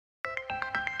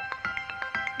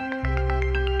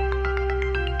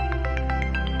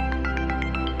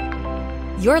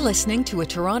You're listening to a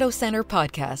Toronto Centre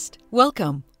podcast.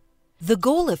 Welcome. The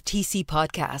goal of TC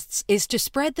Podcasts is to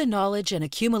spread the knowledge and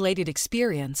accumulated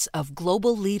experience of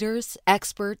global leaders,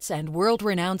 experts, and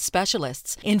world-renowned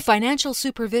specialists in financial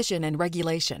supervision and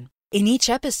regulation. In each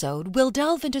episode, we'll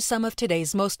delve into some of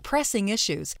today's most pressing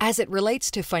issues as it relates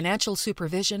to financial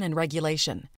supervision and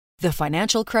regulation. The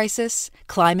financial crisis,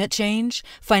 climate change,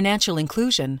 financial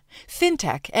inclusion,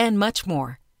 fintech, and much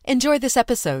more. Enjoy this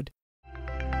episode.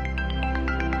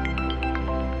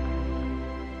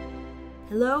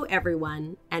 Hello,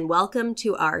 everyone, and welcome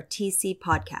to our TC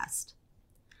podcast.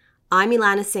 I'm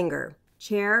Ilana Singer,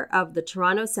 Chair of the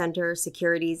Toronto Centre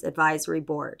Securities Advisory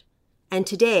Board, and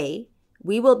today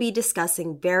we will be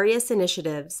discussing various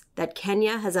initiatives that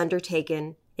Kenya has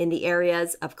undertaken in the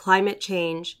areas of climate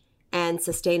change and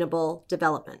sustainable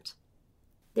development.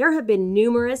 There have been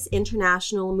numerous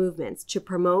international movements to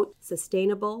promote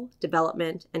sustainable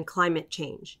development and climate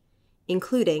change,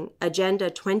 including Agenda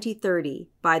 2030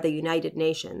 by the United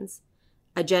Nations,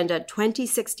 Agenda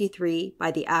 2063 by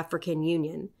the African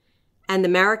Union, and the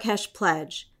Marrakesh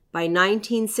Pledge by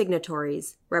 19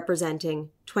 signatories representing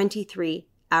 23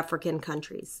 African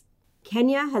countries.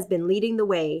 Kenya has been leading the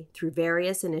way through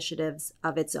various initiatives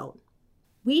of its own.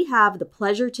 We have the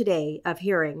pleasure today of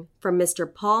hearing from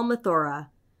Mr. Paul Mathura,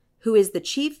 who is the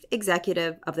Chief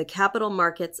Executive of the Capital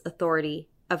Markets Authority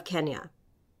of Kenya.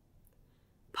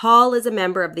 Paul is a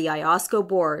member of the IOSCO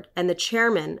board and the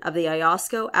chairman of the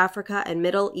IOSCO Africa and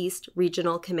Middle East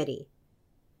Regional Committee.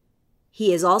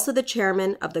 He is also the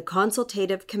chairman of the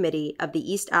Consultative Committee of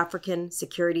the East African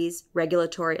Securities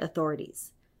Regulatory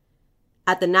Authorities.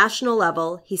 At the national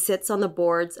level, he sits on the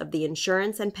boards of the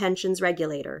Insurance and Pensions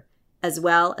Regulator, as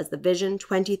well as the Vision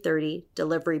 2030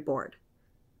 Delivery Board.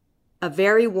 A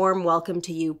very warm welcome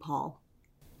to you, Paul.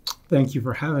 Thank you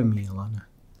for having me, Ilana.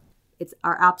 It's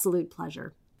our absolute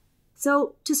pleasure.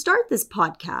 So, to start this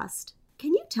podcast,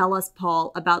 can you tell us,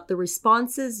 Paul, about the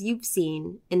responses you've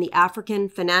seen in the African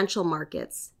financial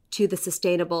markets to the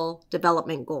Sustainable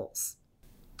Development Goals?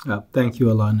 Thank you,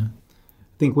 Ilana.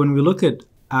 I think when we look at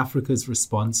Africa's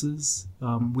responses,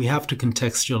 we have to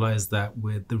contextualize that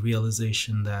with the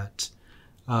realization that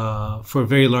for a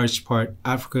very large part,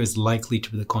 Africa is likely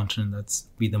to be the continent that's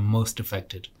be the most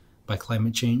affected by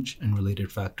climate change and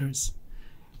related factors.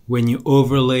 When you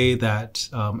overlay that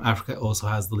Africa also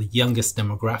has the youngest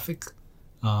demographic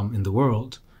in the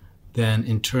world, then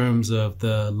in terms of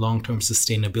the long-term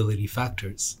sustainability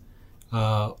factors,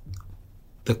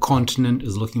 the continent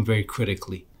is looking very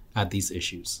critically at these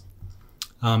issues.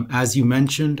 As you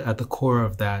mentioned, at the core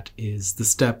of that is the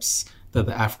steps that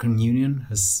the African Union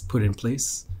has put in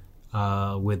place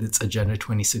with its Agenda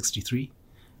 2063,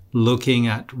 looking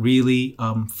at really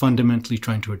fundamentally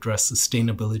trying to address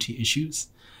sustainability issues,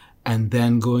 and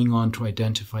then going on to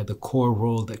identify the core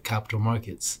role that capital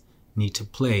markets need to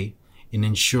play in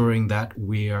ensuring that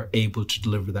we are able to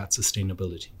deliver that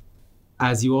sustainability.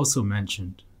 As you also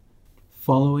mentioned,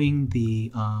 following the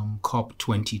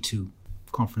COP22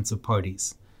 Conference of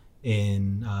Parties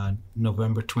in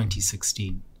November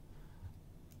 2016,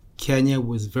 Kenya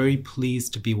was very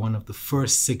pleased to be one of the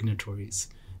first signatories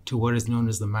to what is known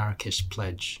as the Marrakesh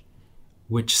Pledge,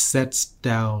 which sets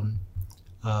down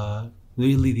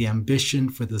really the ambition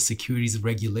for the securities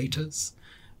regulators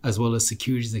as well as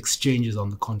securities exchanges on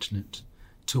the continent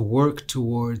to work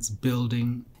towards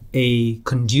building a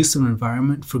conducive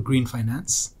environment for green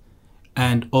finance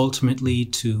and ultimately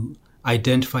to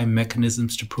identify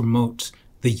mechanisms to promote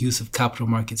the use of capital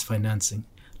markets financing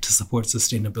to support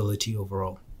sustainability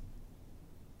overall.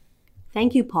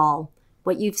 Thank you, Paul.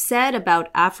 What you've said about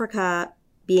Africa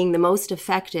being the most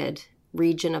affected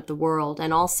region of the world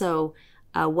and also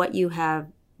what you have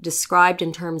described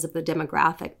in terms of the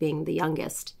demographic being the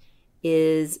youngest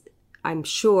is, I'm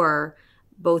sure,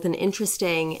 both an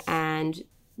interesting and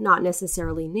not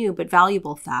necessarily new, but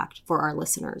valuable fact for our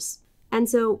listeners. And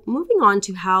so moving on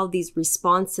to how these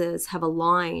responses have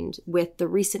aligned with the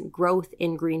recent growth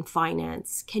in green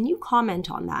finance, can you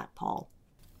comment on that, Paul?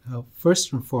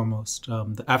 First and foremost,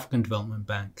 the African Development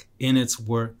Bank, in its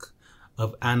work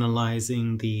of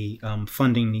analyzing the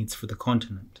funding needs for the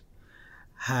continent,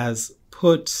 has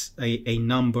put a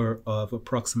number of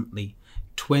approximately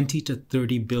 $20 to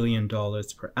 $30 billion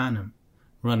per annum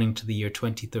running to the year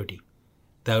 2030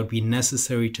 that would be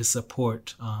necessary to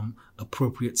support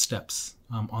appropriate steps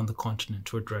on the continent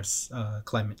to address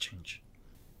climate change.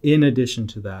 In addition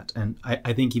to that, and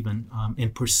I think even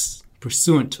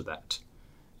pursuant to that,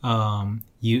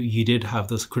 you did have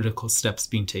those critical steps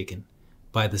being taken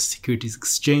by the securities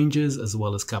exchanges as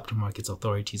well as capital markets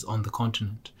authorities on the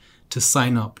continent to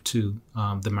sign up to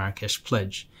the Marrakesh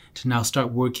Pledge, to now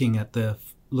start looking at the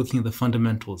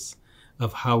fundamentals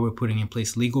of how we're putting in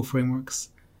place legal frameworks,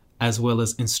 as well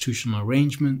as institutional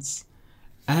arrangements,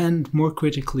 and more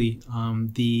critically,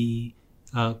 the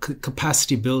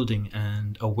capacity building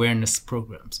and awareness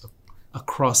programs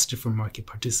across different market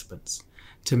participants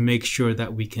to make sure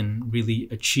that we can really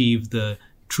achieve the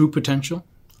true potential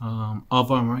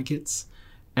of our markets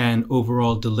and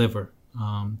overall deliver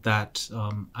that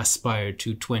aspire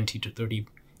to $20 to $30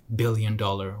 billion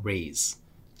raise,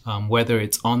 whether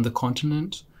it's on the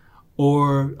continent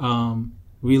or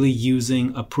really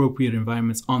using appropriate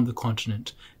environments on the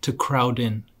continent to crowd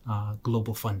in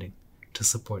global funding to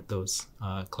support those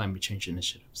climate change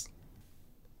initiatives.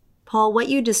 Paul, what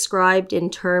you described in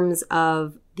terms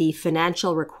of the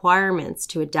financial requirements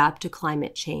to adapt to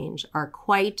climate change are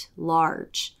quite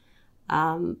large,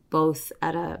 both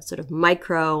at a sort of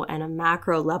micro and a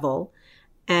macro level.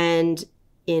 And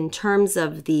in terms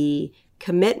of the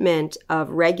commitment of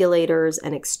regulators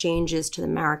and exchanges to the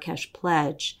Marrakesh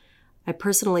Pledge, I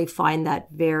personally find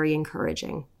that very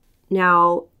encouraging.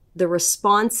 Now, the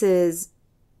responses,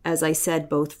 as I said,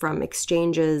 both from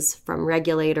exchanges, from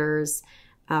regulators,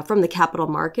 from the capital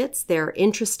markets, they're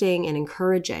interesting and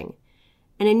encouraging.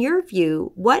 And in your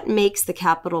view, what makes the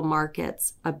capital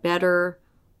markets a better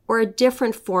or a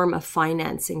different form of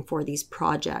financing for these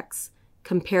projects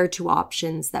compared to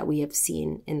options that we have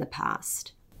seen in the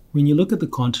past? When you look at the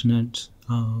continent,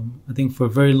 I think for a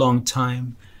very long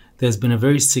time, there's been a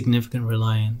very significant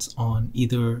reliance on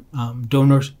either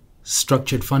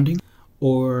donor-structured funding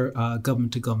or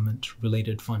government-to-government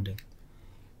related funding.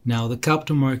 Now, the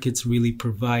capital markets really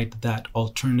provide that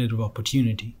alternative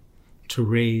opportunity to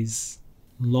raise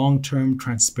long-term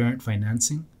transparent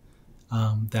financing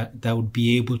that would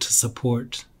be able to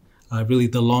support really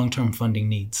the long-term funding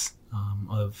needs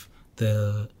of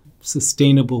the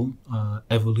sustainable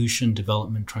evolution,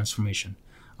 development, transformation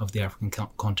of the African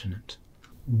continent.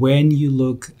 When you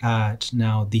look at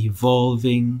now the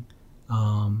evolving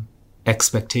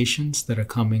expectations that are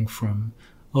coming from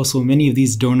also many of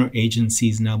these donor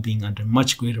agencies now being under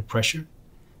much greater pressure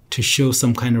to show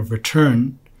some kind of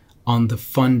return on the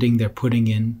funding they're putting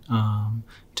in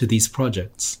to these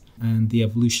projects and the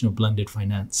evolution of blended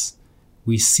finance,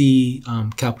 we see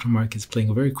capital markets playing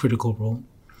a very critical role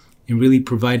in really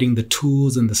providing the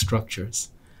tools and the structures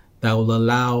that will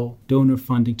allow donor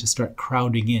funding to start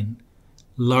crowding in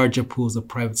larger pools of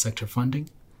private sector funding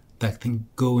that can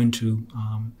go into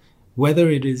whether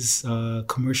it is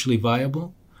commercially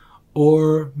viable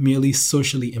or merely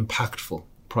socially impactful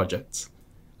projects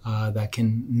that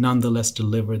can nonetheless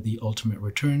deliver the ultimate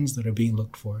returns that are being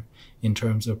looked for in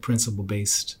terms of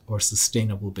principle-based or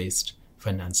sustainable-based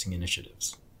financing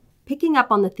initiatives. Picking up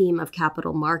on the theme of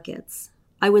capital markets,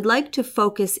 I would like to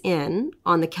focus in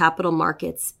on the capital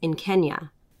markets in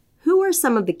Kenya. Who are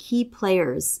some of the key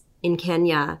players in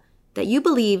Kenya that you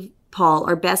believe, Paul,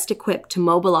 are best equipped to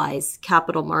mobilize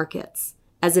capital markets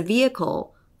as a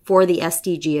vehicle for the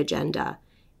SDG agenda,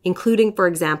 including, for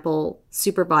example,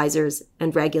 supervisors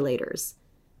and regulators?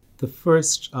 The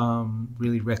first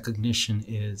really recognition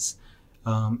is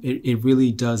it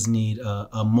really does need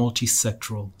a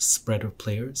multi-sectoral spread of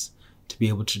players to be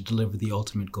able to deliver the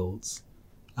ultimate goals.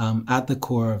 At the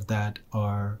core of that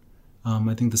are,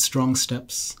 I think, the strong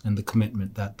steps and the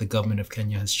commitment that the government of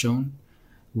Kenya has shown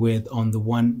with, on the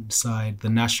one side, the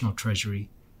National Treasury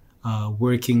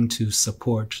working to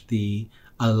support the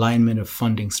alignment of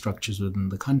funding structures within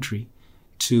the country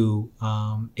to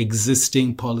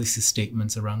existing policy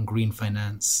statements around green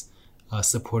finance,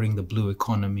 supporting the blue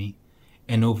economy,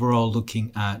 and overall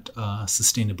looking at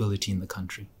sustainability in the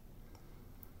country.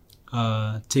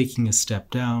 Taking a step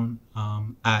down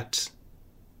at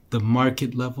the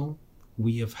market level,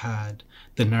 we have had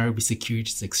the Nairobi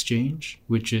Securities Exchange,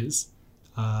 which is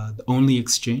the only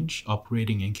exchange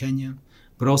operating in Kenya,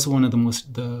 but also one of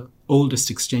the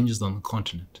oldest exchanges on the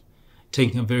continent,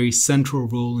 taking a very central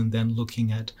role in then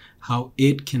looking at how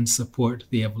it can support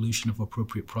the evolution of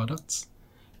appropriate products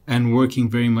and working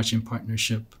very much in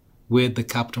partnership with the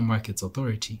Capital Markets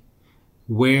Authority,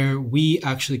 where we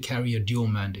actually carry a dual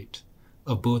mandate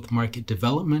of both market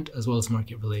development as well as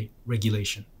market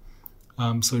regulation.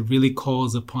 So it really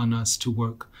calls upon us to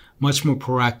work much more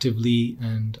proactively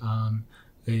and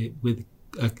with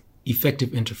an effective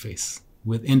interface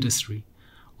with industry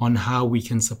on how we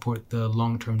can support the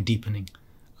long-term deepening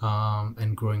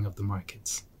and growing of the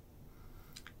markets.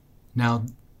 Now,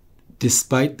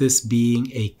 despite this being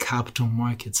a capital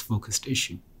markets focused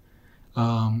issue,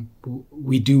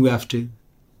 we do have to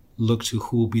look to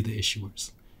who will be the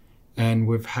issuers. And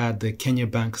we've had the Kenya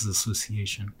Bankers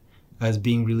Association as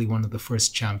being really one of the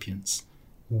first champions,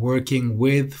 working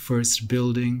with first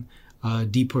building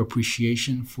deeper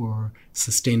appreciation for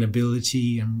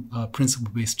sustainability and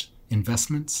principle-based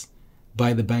investments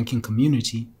by the banking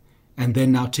community, and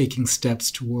then now taking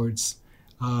steps towards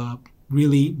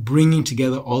really bringing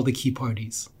together all the key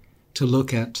parties to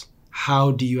look at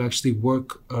how do you actually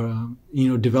work,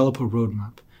 develop a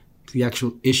roadmap to the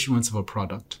actual issuance of a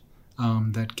product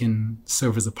that can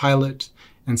serve as a pilot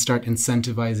and start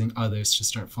incentivizing others to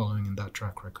start following in that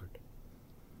track record.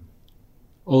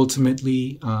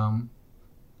 Ultimately,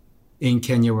 in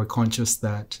Kenya, we're conscious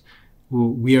that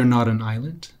we are not an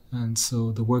island, and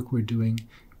so the work we're doing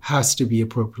has to be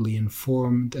appropriately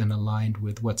informed and aligned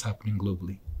with what's happening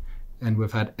globally. And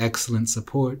we've had excellent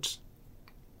support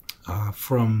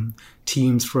from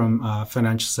teams from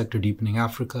Financial Sector Deepening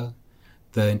Africa,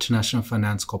 the International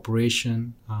Finance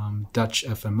Corporation, Dutch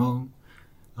FMO,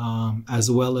 as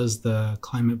well as the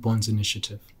Climate Bonds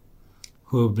Initiative,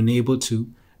 who have been able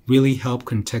to really help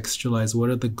contextualize what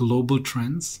are the global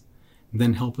trends,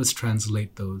 then help us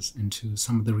translate those into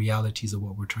some of the realities of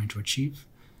what we're trying to achieve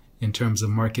in terms of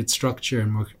market structure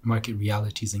and market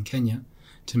realities in Kenya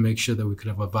to make sure that we could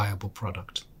have a viable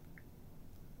product.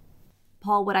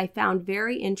 Paul, what I found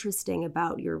very interesting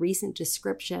about your recent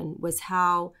description was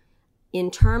how,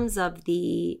 in terms of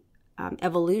the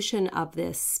evolution of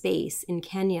this space in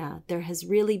Kenya, there has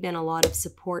really been a lot of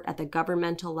support at the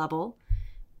governmental level,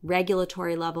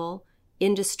 regulatory level,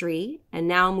 industry, and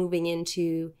now moving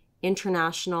into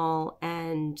international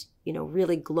and,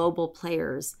 really global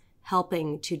players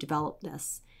helping to develop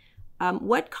this.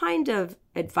 What kind of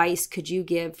advice could you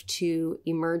give to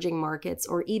emerging markets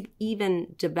or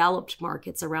even developed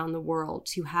markets around the world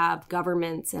to have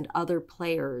governments and other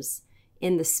players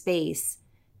in the space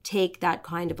take that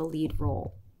kind of a lead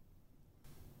role?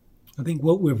 I think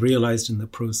what we've realized in the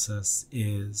process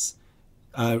is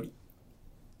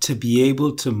to be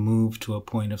able to move to a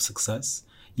point of success,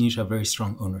 you need to have very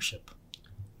strong ownership.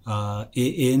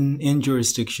 In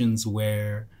jurisdictions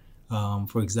where,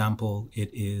 for example, it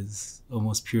is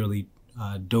almost purely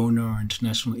donor or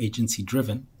international agency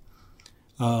driven,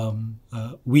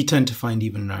 we tend to find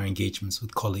even in our engagements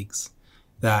with colleagues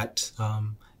that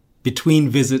between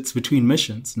visits, between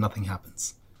missions, nothing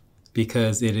happens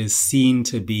because it is seen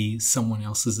to be someone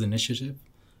else's initiative,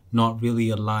 not really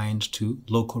aligned to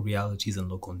local realities and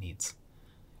local needs.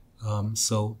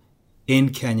 So in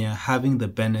Kenya, having the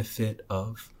benefit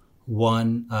of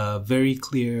one very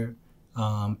clear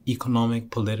economic,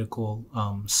 political,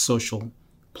 social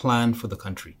plan for the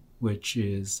country, which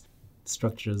is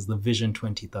structured as the Vision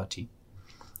 2030.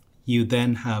 You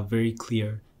then have very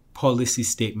clear policy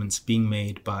statements being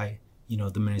made by,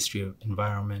 the Ministry of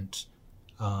Environment,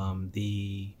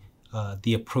 the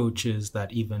approaches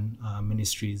that even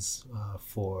ministries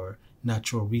for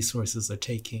natural resources are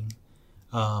taking,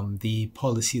 the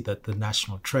policy that the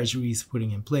National Treasury is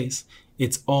putting in place.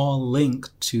 It's all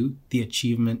linked to the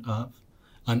achievement of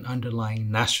an underlying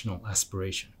national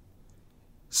aspiration.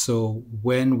 So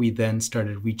when we then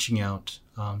started reaching out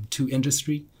to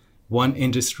industry, one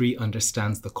industry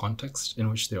understands the context in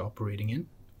which they're operating in,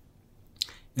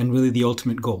 and really the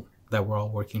ultimate goal that we're all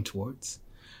working towards.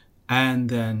 And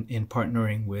then in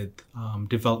partnering with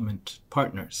development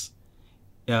partners,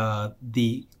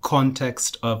 the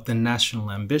context of the national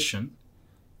ambition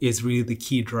is really the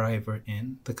key driver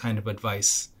in the kind of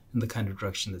advice and the kind of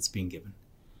direction that's being given.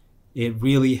 It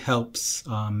really helps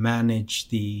manage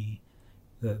the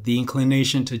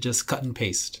inclination to just cut and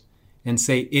paste and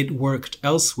say, it worked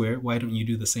elsewhere, why don't you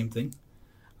do the same thing?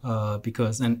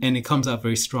 Because it comes out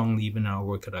very strongly even in our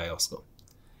work at IOSCO,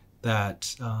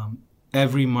 that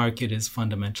every market is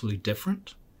fundamentally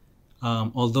different.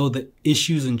 Although the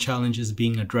issues and challenges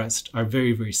being addressed are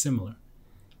very, very similar,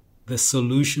 the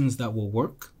solutions that will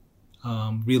work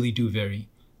really do vary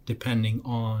depending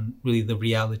on really the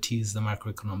realities, the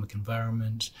macroeconomic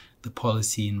environment, the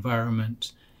policy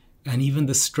environment, and even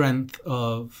the strength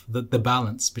of the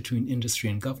balance between industry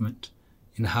and government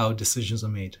in how decisions are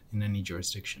made in any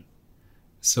jurisdiction.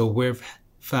 So we've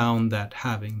found that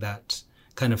having that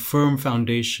kind of firm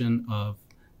foundation of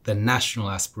the national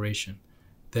aspiration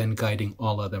then guiding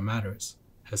all other matters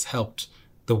has helped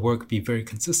the work be very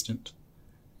consistent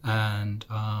and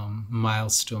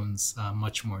milestones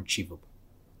much more achievable.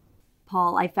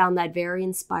 Paul, I found that very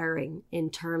inspiring in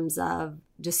terms of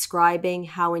describing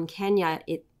how in Kenya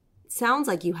it sounds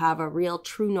like you have a real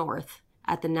true north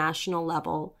at the national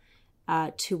level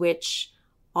to which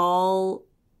all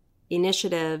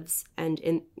initiatives, and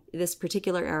in this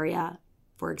particular area,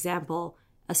 for example,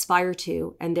 aspire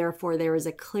to, and therefore there is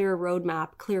a clear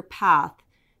roadmap, clear path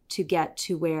to get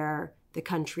to where the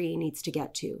country needs to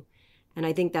get to. And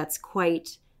I think that's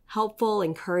quite helpful,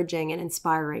 encouraging, and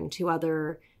inspiring to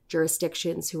other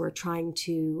jurisdictions who are trying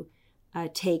to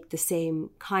take the same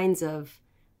kinds of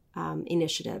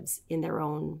initiatives in their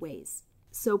own ways.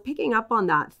 So picking up on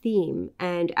that theme,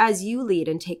 and as you lead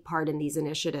and take part in these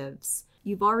initiatives,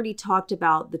 you've already talked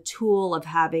about the tool of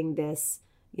having this,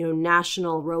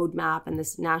 national roadmap and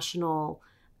this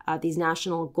these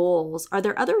national goals. Are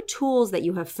there other tools that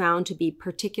you have found to be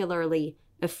particularly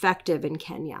effective in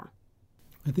Kenya?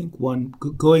 I think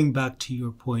going back to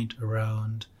your point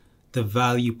around the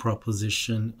value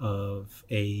proposition of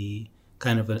a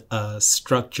kind of a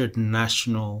structured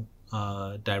national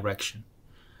direction,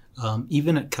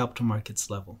 even at capital markets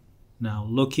level. Now,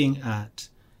 looking at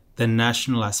the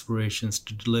national aspirations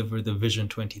to deliver the Vision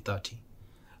 2030,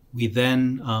 we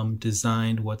then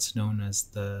designed what's known as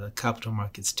the Capital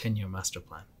Markets 10-Year Master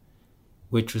Plan,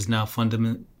 which was now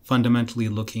fundamentally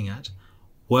looking at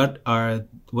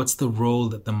what's the role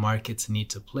that the markets need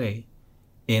to play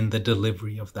in the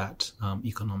delivery of that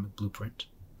economic blueprint,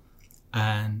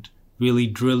 and really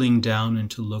drilling down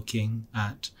into looking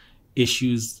at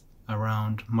issues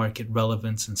around market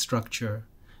relevance and structure,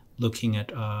 looking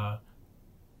at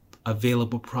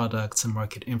available products and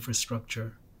market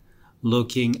infrastructure,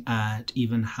 looking at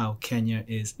even how Kenya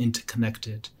is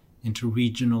interconnected into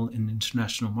regional and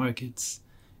international markets,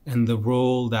 and the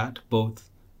role that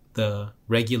both the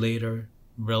regulator,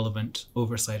 relevant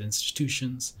oversight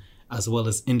institutions, as well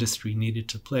as industry needed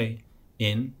to play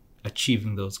in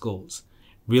achieving those goals,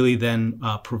 really then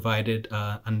provided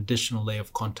an additional layer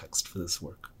of context for this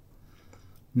work.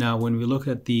 Now, when we look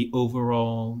at the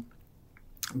overall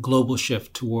global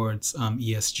shift towards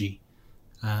ESG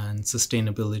and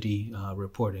sustainability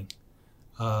reporting,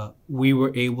 we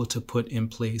were able to put in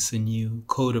place a new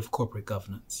code of corporate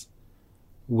governance,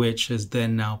 which has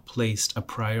then now placed a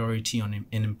priority in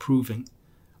improving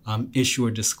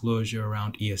issuer disclosure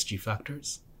around ESG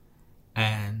factors.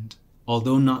 And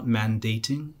although not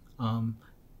mandating,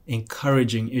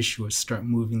 encouraging issuers start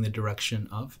moving the direction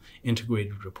of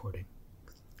integrated reporting.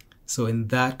 So in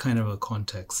that kind of a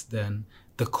context, then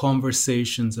the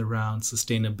conversations around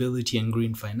sustainability and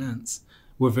green finance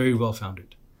were very well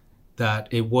founded. That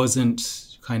it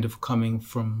wasn't kind of coming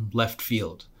from left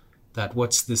field, that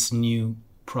what's this new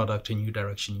product and new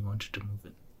direction you wanted to move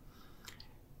in.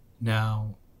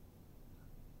 Now,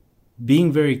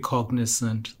 being very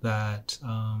cognizant that,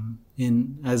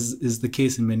 as is the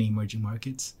case in many emerging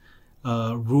markets,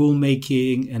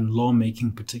 rulemaking and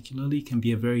lawmaking particularly can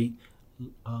be a very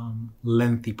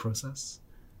lengthy process.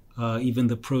 Even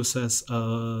the process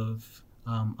of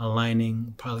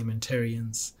aligning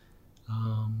parliamentarians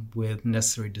with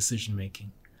necessary decision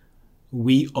making.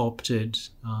 We opted,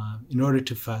 in order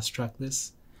to fast track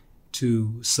this,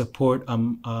 to support a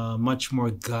much more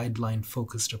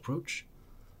guideline-focused approach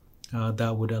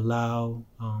that would allow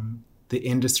the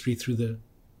industry through the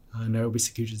Nairobi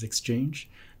Securities Exchange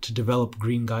to develop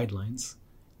green guidelines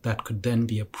that could then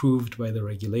be approved by the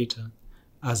regulator,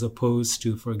 as opposed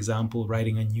to, for example,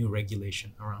 writing a new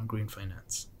regulation around green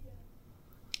finance.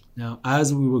 Now,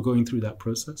 as we were going through that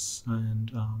process,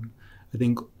 and I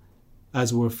think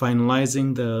as we're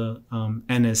finalizing the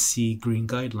NSC green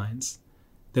guidelines,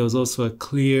 there was also a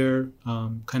clear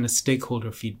kind of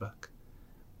stakeholder feedback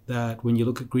that when you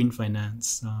look at green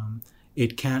finance,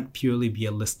 it can't purely be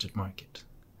a listed market.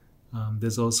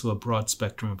 There's also a broad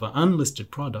spectrum of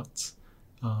unlisted products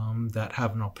that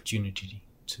have an opportunity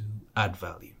to add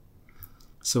value.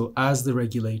 So as the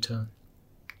regulator,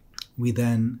 we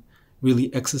then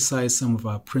really exercise some of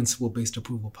our principle-based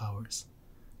approval powers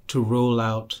to roll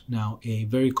out now a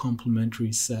very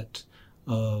complementary set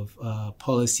of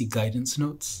policy guidance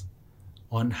notes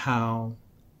on how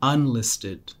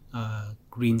unlisted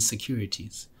green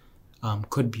securities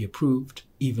could be approved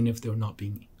even if they're not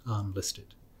being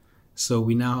listed. So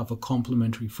we now have a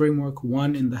complementary framework,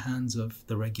 one in the hands of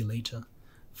the regulator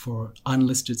for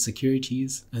unlisted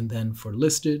securities, and then for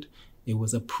listed, it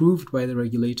was approved by the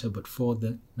regulator, but for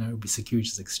the Nairobi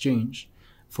Securities Exchange,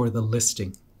 for the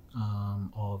listing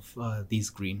of these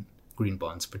green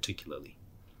bonds particularly.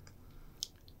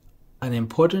 An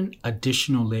important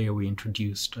additional layer we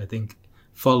introduced, I think,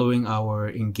 following our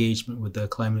engagement with the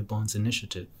Climate Bonds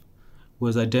Initiative,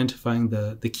 was identifying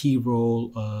the key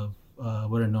role of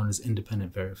what are known as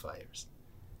independent verifiers.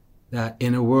 That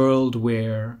in a world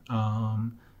where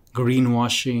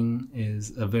greenwashing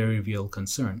is a very real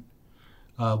concern,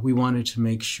 we wanted to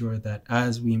make sure that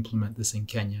as we implement this in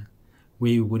Kenya,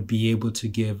 we would be able to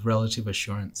give relative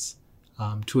assurance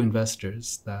to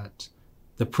investors that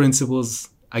the principles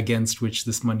against which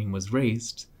this money was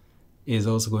raised is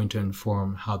also going to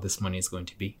inform how this money is going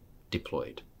to be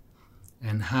deployed.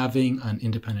 And having an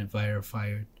independent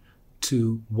verifier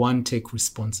to, one, take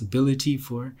responsibility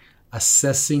for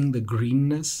assessing the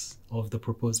greenness of the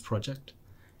proposed project,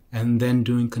 and then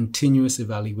doing continuous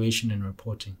evaluation and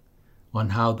reporting on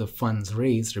how the funds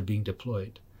raised are being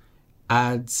deployed,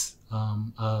 adds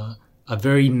a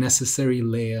very necessary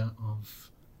layer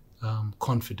of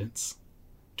confidence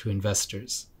to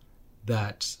investors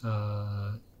that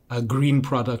a green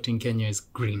product in Kenya is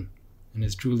green and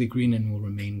is truly green and will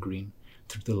remain green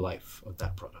through the life of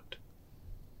that product.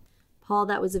 Paul,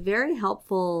 that was a very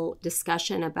helpful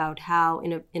discussion about how,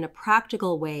 in a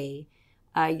practical way,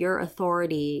 your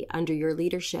authority under your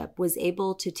leadership was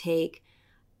able to take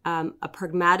a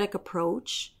pragmatic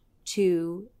approach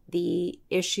to the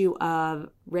issue of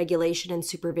regulation and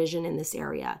supervision in this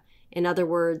area. In other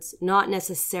words, not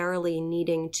necessarily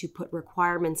needing to put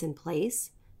requirements in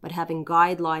place, but having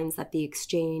guidelines that the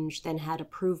exchange then had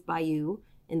approved by you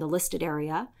in the listed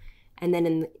area, and then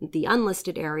in the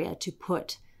unlisted area to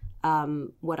put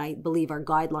what I believe are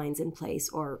guidelines in place,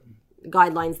 or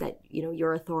guidelines that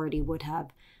your authority would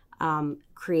have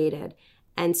created.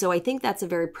 And so I think that's a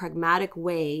very pragmatic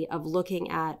way of looking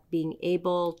at being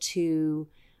able to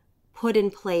put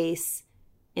in place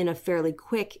in a fairly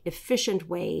quick, efficient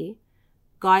way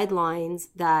guidelines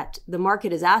that the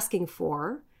market is asking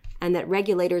for and that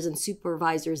regulators and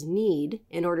supervisors need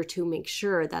in order to make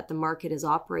sure that the market is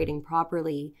operating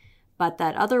properly. But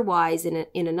that otherwise, in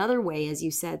another way, as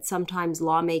you said, sometimes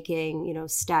lawmaking,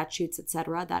 statutes, et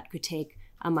cetera, that could take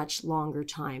a much longer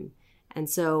time. And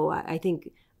so I think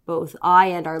both I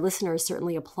and our listeners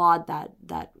certainly applaud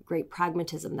that great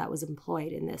pragmatism that was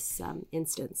employed in this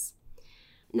instance.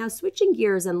 Now, switching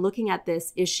gears and looking at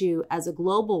this issue as a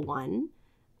global one,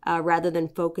 rather than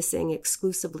focusing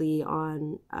exclusively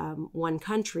on one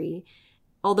country,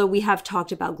 although we have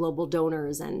talked about global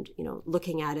donors and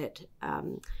looking at it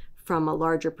from a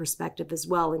larger perspective as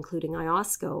well, including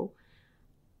IOSCO,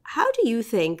 how do you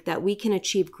think that we can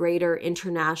achieve greater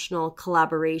international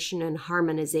collaboration and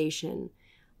harmonization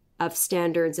of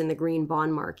standards in the green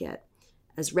bond market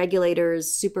as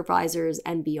regulators, supervisors,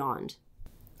 and beyond?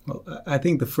 Well, I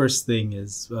think the first thing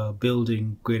is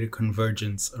building greater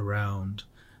convergence around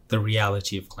the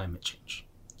reality of climate change.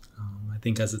 I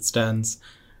think as it stands,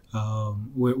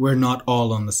 we're not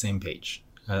all on the same page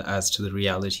as to the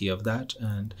reality of that.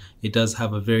 And it does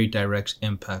have a very direct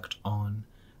impact on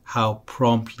how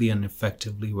promptly and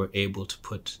effectively we're able to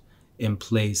put in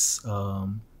place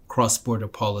cross-border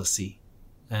policy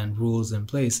and rules in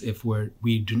place if we're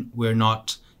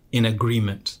not in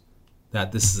agreement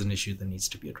that this is an issue that needs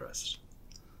to be addressed.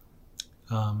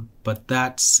 But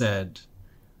that said,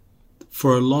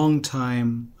 for a long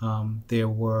time, there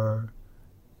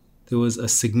was a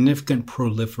significant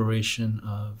proliferation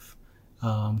of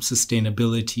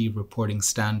sustainability reporting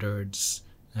standards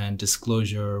and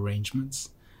disclosure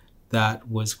arrangements that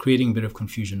was creating a bit of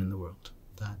confusion in the world.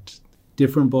 That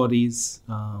different bodies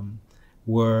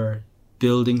were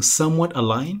building somewhat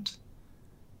aligned,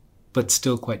 but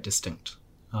still quite distinct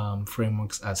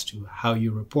frameworks as to how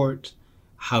you report,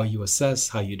 how you assess,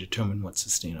 how you determine what's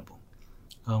sustainable.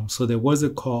 So there was a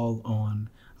call on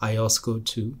IOSCO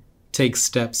to take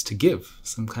steps to give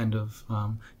some kind of,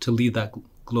 to lead that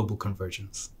global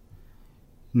convergence.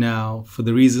 Now, for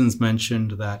the reasons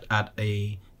mentioned, that at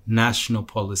a national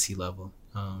policy level,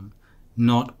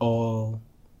 not all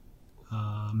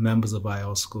members of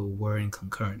IOSCO were in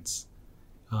concurrence.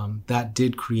 That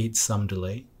did create some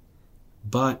delay.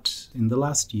 But in the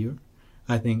last year,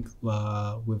 I think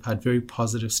we've had very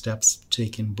positive steps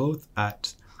taken both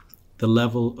at the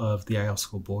level of the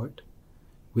IOSCO board,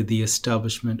 with the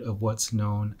establishment of what's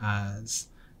known as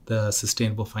the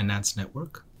Sustainable Finance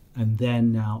Network, and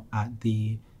then now at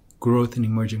the Growth and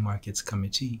Emerging Markets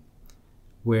Committee,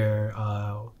 where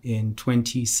in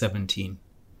 2017,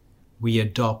 we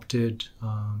adopted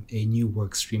a new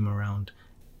work stream around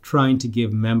trying to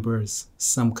give members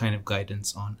some kind of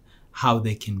guidance on how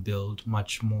they can build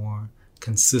much more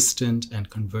consistent and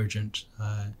convergent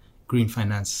green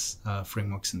finance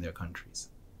frameworks in their countries.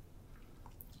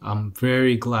 I'm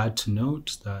very glad to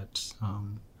note that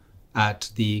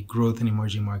at the Growth and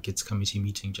Emerging Markets Committee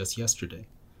meeting just yesterday,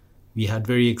 we had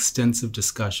very extensive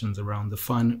discussions around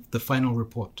the final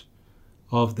report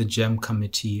of the GEM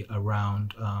committee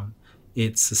around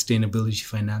its sustainability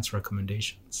finance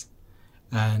recommendations.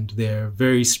 And there are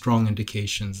very strong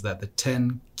indications that the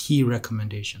 10 key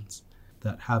recommendations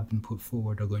that have been put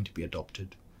forward are going to be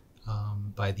adopted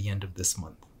by the end of this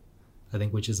month, I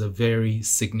think, which is a very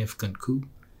significant coup.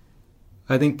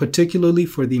 I think particularly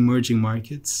for the emerging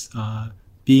markets,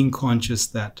 being conscious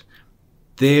that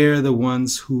they're the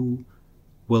ones who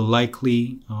will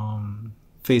likely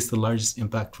face the largest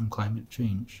impact from climate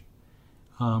change.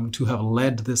 To have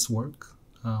led this work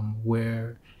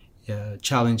where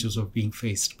challenges were being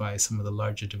faced by some of the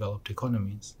larger developed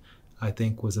economies, I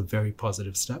think was a very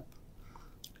positive step.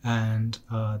 And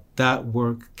that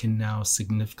work can now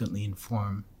significantly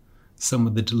inform some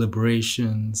of the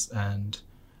deliberations and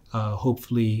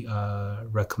hopefully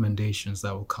recommendations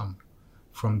that will come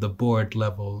from the board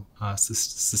level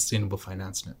Sustainable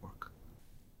Finance Network.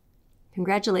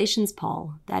 Congratulations,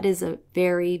 Paul. That is a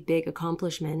very big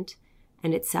accomplishment.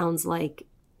 And it sounds like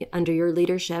under your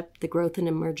leadership, the Growth and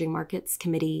Emerging Markets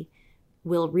Committee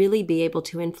will really be able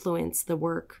to influence the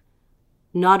work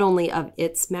not only of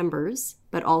its members,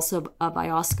 but also of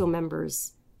IOSCO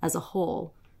members as a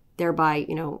whole, thereby,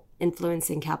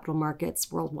 influencing capital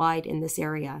markets worldwide in this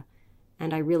area.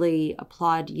 And I really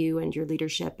applaud you and your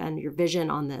leadership and your vision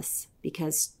on this,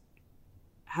 because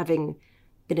having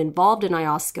been involved in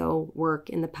IOSCO work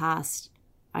in the past,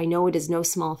 I know it is no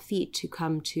small feat to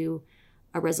come to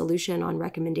a resolution on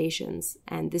recommendations.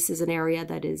 And this is an area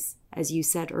that is, as you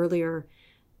said earlier,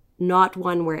 not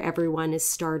one where everyone is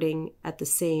starting at the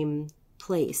same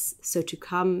place. So to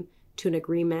come to an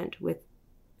agreement with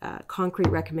concrete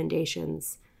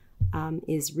recommendations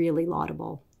is really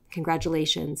laudable.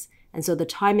 Congratulations. And so the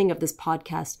timing of this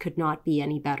podcast could not be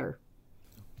any better.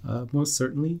 Most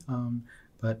certainly.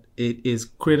 But it is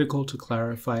critical to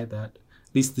clarify that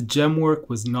at least the GEM work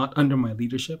was not under my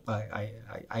leadership.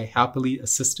 I happily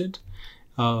assisted.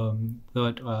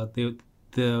 But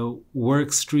the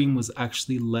work stream was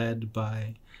actually led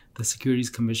by the Securities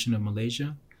Commission of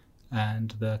Malaysia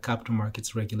and the Capital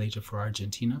Markets Regulator for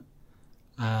Argentina,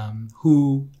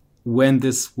 who, when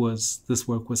this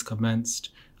work was commenced,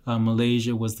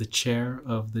 Malaysia was the chair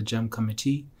of the GEM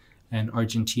committee and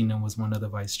Argentina was one of the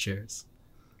vice chairs.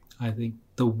 I think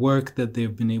the work that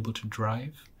they've been able to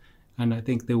drive, and I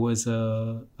think there was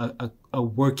a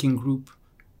working group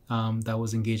that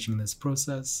was engaging in this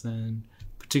process, and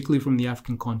particularly from the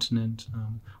African continent,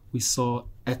 we saw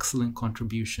excellent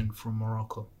contribution from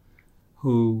Morocco,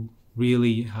 who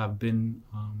really have been,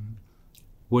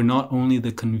 were not only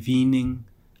the convening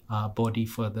body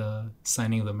for the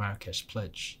signing of the Marrakesh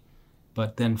Pledge,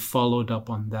 but then followed up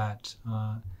on that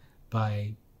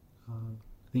by,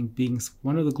 I think, being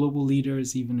one of the global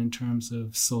leaders even in terms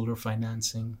of solar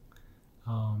financing,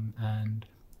 and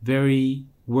very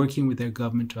working with their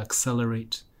government to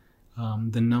accelerate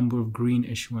the number of green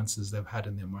issuances they've had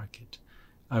in their market.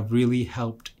 Have really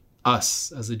helped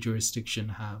us as a jurisdiction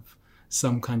have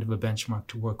some kind of a benchmark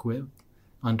to work with,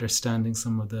 understanding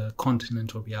some of the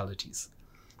continental realities,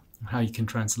 how you can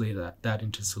translate that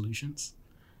into solutions.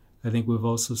 I think we've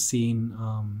also seen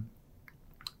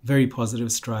very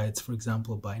positive strides, for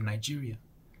example, by Nigeria,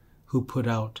 who put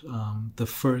out the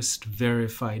first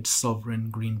verified sovereign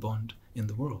green bond in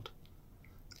the world.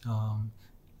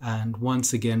 And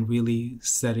once again, really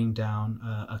setting down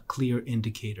a clear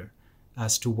indicator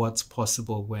as to what's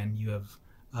possible when you have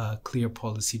clear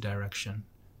policy direction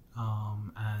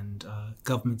and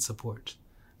government support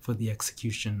for the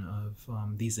execution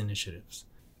of these initiatives.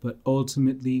 But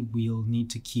ultimately, we'll need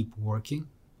to keep working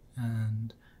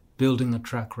and building a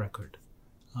track record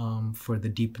for the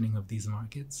deepening of these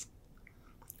markets.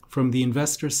 From the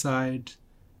investor side,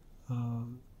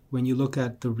 when you look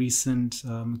at the recent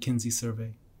McKinsey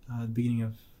survey at the beginning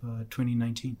of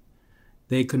 2019,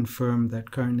 they confirmed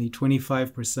that currently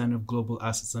 25% of global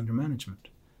assets under management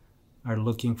are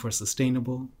looking for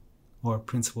sustainable or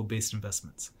principle-based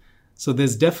investments. So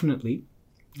there's definitely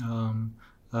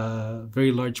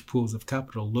very large pools of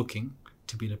capital looking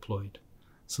to be deployed.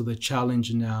 So the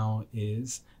challenge now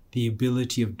is the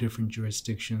ability of different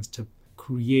jurisdictions to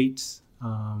create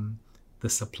the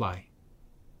supply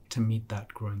to meet that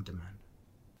growing demand.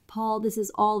 Paul, this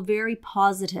is all very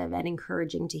positive and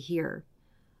encouraging to hear.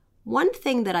 One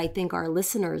thing that I think our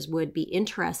listeners would be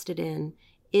interested in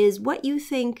is what you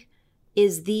think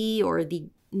is the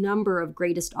number of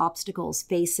greatest obstacles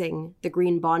facing the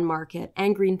green bond market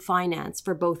and green finance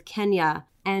for both Kenya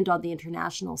and on the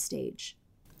international stage.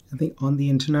 I think on the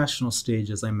international stage,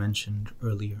 as I mentioned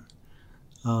earlier,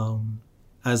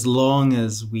 as long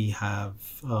as we have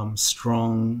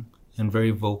strong and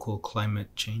very vocal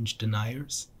climate change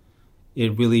deniers,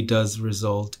 it really does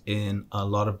result in a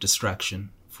lot of distraction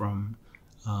from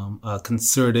a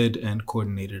concerted and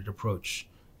coordinated approach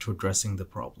to addressing the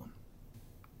problem.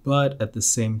 But at the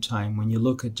same time, when you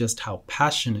look at just how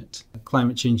passionate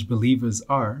climate change believers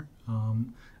are,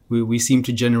 we seem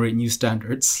to generate new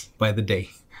standards by the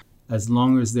day. as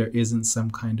long as there isn't some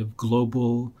kind of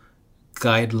global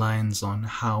guidelines on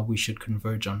how we should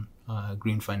converge on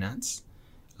green finance,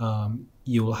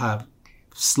 you will have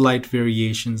slight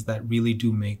variations that really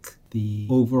do make the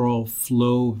overall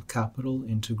flow of capital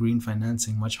into green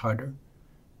financing much harder,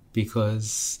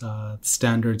 because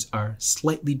standards are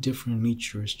slightly different in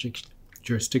each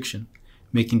jurisdiction,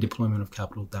 making deployment of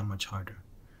capital that much harder.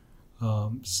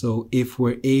 So if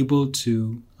we're able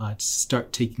to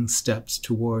start taking steps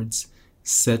towards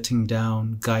setting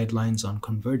down guidelines on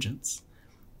convergence,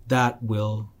 that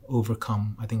will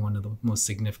overcome, I think, one of the most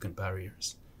significant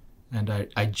barriers. And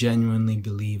I genuinely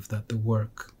believe that the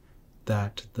work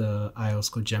that the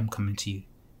IOSCO GEM committee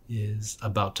is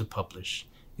about to publish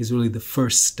is really the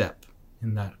first step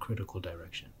in that critical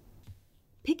direction.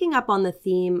 Picking up on the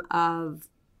theme of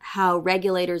how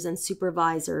regulators and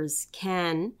supervisors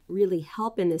can really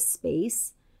help in this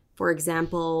space, for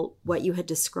example, what you had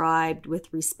described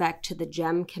with respect to the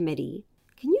GEM committee,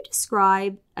 can you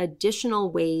describe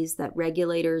additional ways that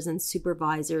regulators and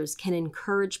supervisors can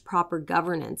encourage proper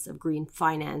governance of green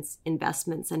finance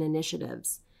investments and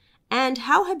initiatives? And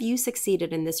how have you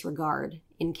succeeded in this regard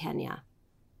in Kenya?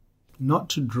 Not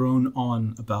to drone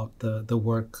on about the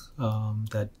work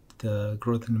that the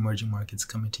Growth and Emerging Markets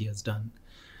Committee has done,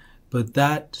 but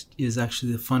that is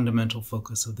actually the fundamental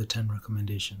focus of the 10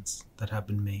 recommendations that have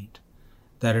been made,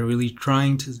 that are really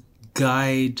trying to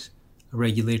guide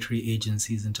regulatory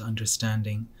agencies into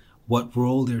understanding what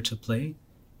role they're to play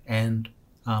and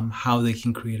how they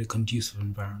can create a conducive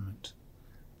environment.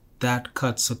 That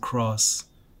cuts across,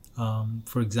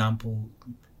 for example,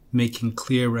 making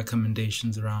clear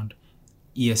recommendations around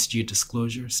ESG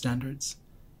disclosure standards,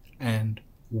 and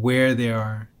where there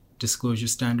are disclosure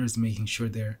standards, making sure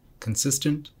they're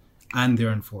consistent and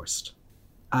they're enforced.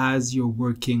 As you're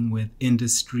working with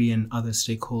industry and other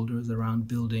stakeholders around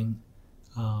building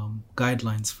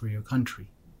guidelines for your country,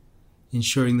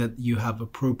 ensuring that you have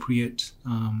appropriate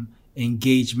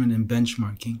engagement and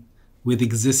benchmarking with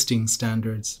existing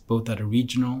standards, both at a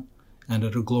regional and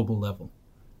at a global level,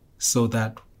 so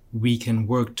that we can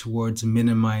work towards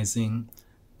minimizing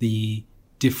the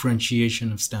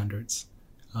differentiation of standards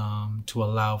to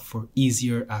allow for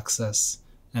easier access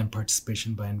and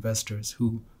participation by investors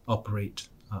who operate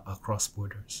across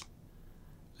borders.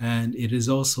 And it is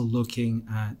also looking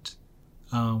at,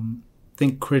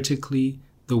 think critically,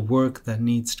 the work that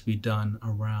needs to be done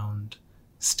around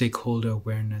stakeholder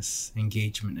awareness,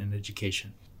 engagement, and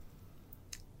education.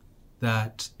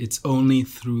 That it's only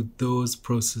through those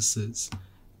processes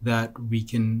that we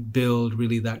can build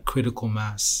really that critical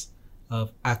mass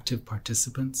of active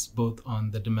participants, both on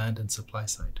the demand and supply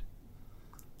side.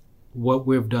 What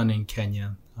we've done in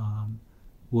Kenya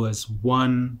was,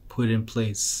 one, put in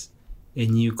place a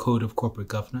new code of corporate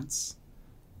governance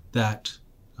that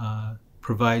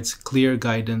provides clear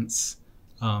guidance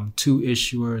to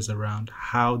issuers around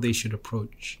how they should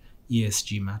approach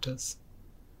ESG matters.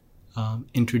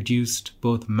 Introduced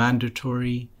both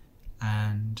mandatory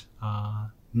and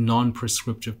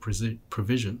non-prescriptive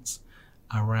provisions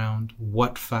around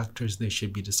what factors they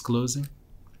should be disclosing.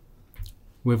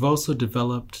 We've also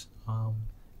developed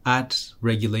at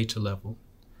regulator level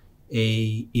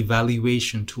a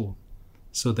evaluation tool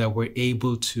so that we're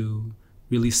able to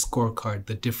really scorecard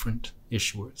the different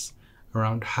issuers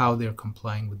around how they're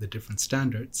complying with the different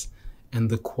standards and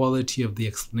the quality of the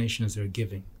explanations they're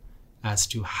giving as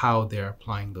to how they're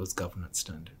applying those governance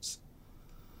standards.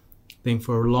 I think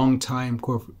for a long time,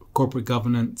 corporate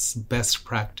governance best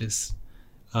practice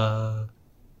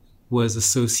was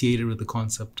associated with the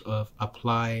concept of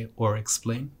apply or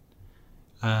explain.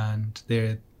 And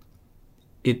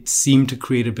it seemed to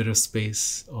create a bit of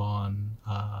space on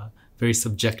very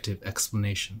subjective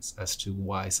explanations as to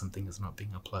why something is not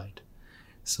being applied.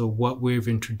 So what we've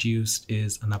introduced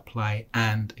is an apply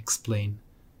and explain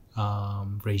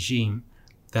regime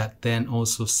that then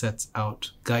also sets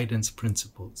out guidance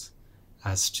principles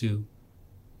as to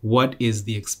what is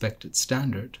the expected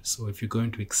standard. So if you're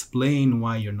going to explain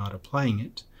why you're not applying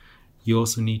it, you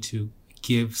also need to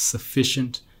give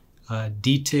sufficient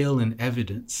detail and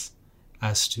evidence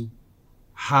as to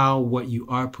how what you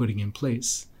are putting in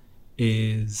place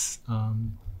is,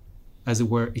 as it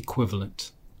were,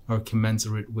 equivalent or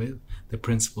commensurate with the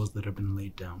principles that have been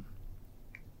laid down.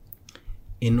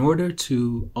 In order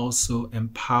to also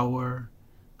empower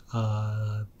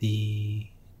the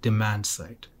demand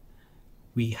side,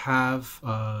 we have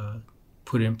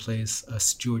put in place a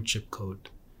stewardship code,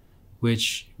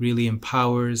 which really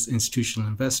empowers institutional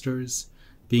investors,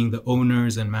 being the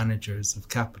owners and managers of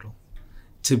capital,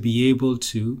 to be able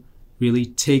to really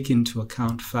take into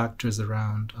account factors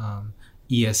around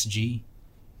ESG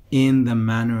in the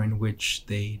manner in which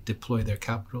they deploy their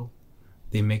capital,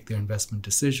 they make their investment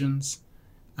decisions,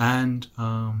 and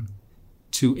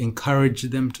to encourage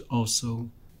them to also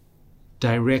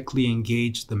directly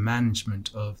engage the management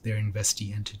of their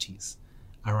investee entities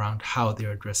around how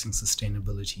they're addressing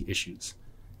sustainability issues.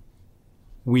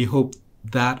 We hope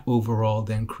that overall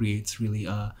then creates really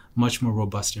a much more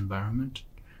robust environment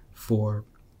for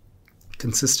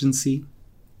consistency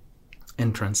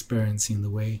and transparency in the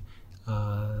way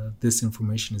this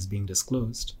information is being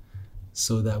disclosed,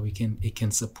 so that it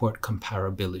can support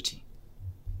comparability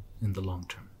in the long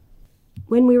term.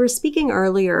 When we were speaking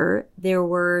earlier, there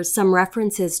were some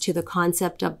references to the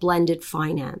concept of blended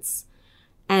finance.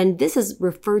 And this is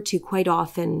referred to quite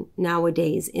often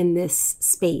nowadays in this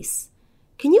space.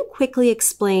 Can you quickly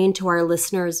explain to our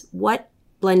listeners what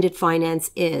blended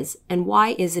finance is and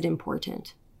why is it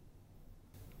important?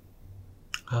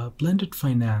 Blended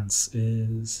finance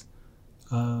is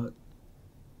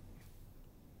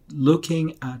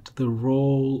looking at the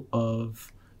role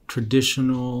of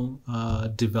traditional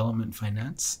development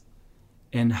finance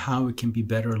and how it can be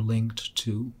better linked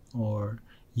to or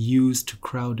used to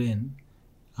crowd in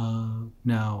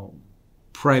now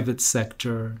private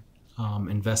sector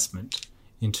investment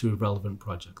into relevant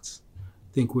projects.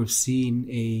 I think we've seen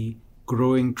a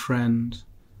growing trend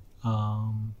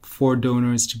for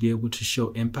donors to be able to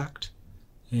show impact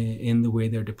in the way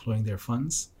they're deploying their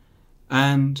funds,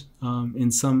 and in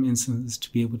some instances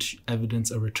to be able to evidence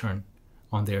a return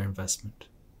on their investment.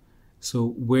 So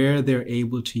where they're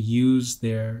able to use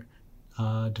their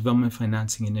development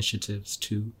financing initiatives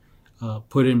to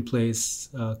put in place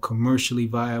commercially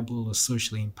viable or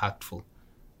socially impactful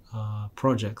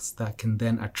projects that can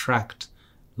then attract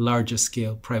larger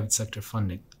scale private sector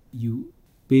funding, you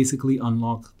basically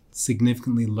unlock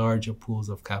significantly larger pools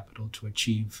of capital to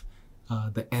achieve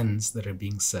the ends that are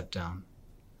being set down.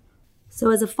 So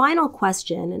as a final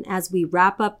question, and as we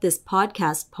wrap up this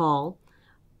podcast, Paul,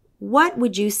 what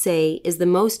would you say is the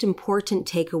most important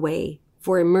takeaway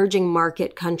for emerging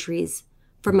market countries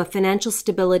from a financial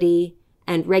stability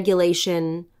and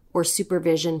regulation or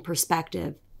supervision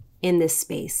perspective in this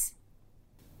space?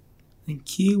 I think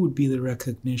key would be the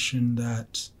recognition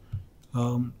that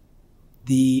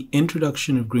the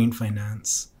introduction of green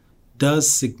finance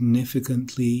does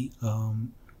significantly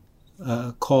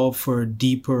call for a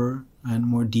deeper and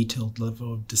more detailed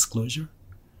level of disclosure.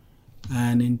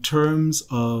 And in terms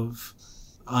of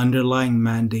underlying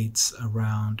mandates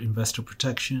around investor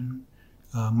protection,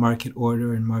 market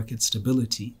order, and market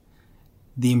stability,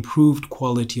 the improved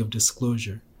quality of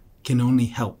disclosure can only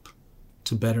help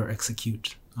to better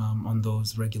execute on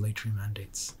those regulatory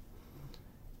mandates.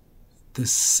 The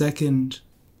second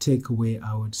takeaway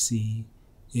I would see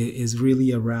is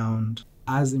really around,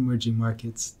 as emerging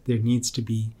markets, there needs to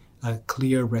be a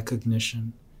clear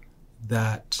recognition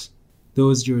that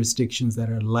those jurisdictions that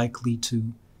are likely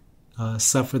to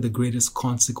suffer the greatest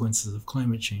consequences of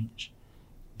climate change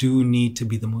do need to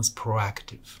be the most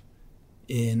proactive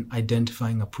in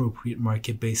identifying appropriate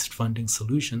market-based funding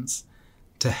solutions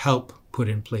to help put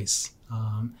in place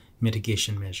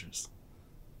mitigation measures.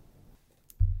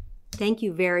 Thank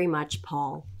you very much,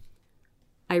 Paul.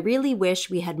 I really wish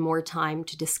we had more time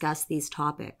to discuss these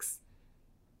topics.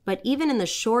 But even in the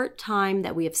short time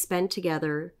that we have spent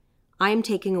together, I am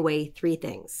taking away 3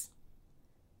 things.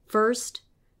 First,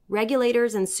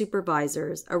 regulators and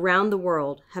supervisors around the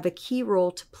world have a key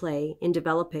role to play in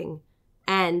developing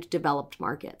and developed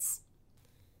markets.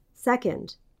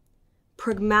 Second,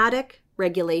 pragmatic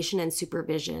regulation and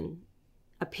supervision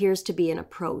appears to be an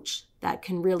approach that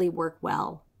can really work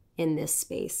well in this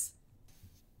space.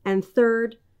 And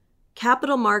third,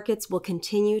 capital markets will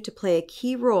continue to play a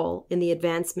key role in the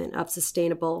advancement of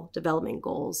sustainable development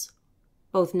goals,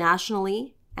 both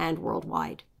nationally and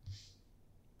worldwide.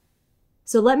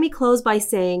 So let me close by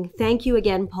saying thank you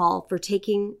again, Paul, for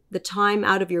taking the time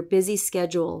out of your busy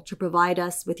schedule to provide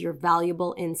us with your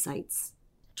valuable insights.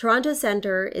 Toronto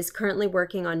Centre is currently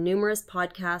working on numerous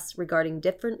podcasts regarding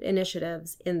different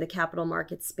initiatives in the capital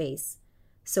market space.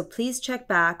 So please check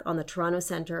back on the Toronto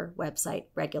Centre website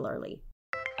regularly.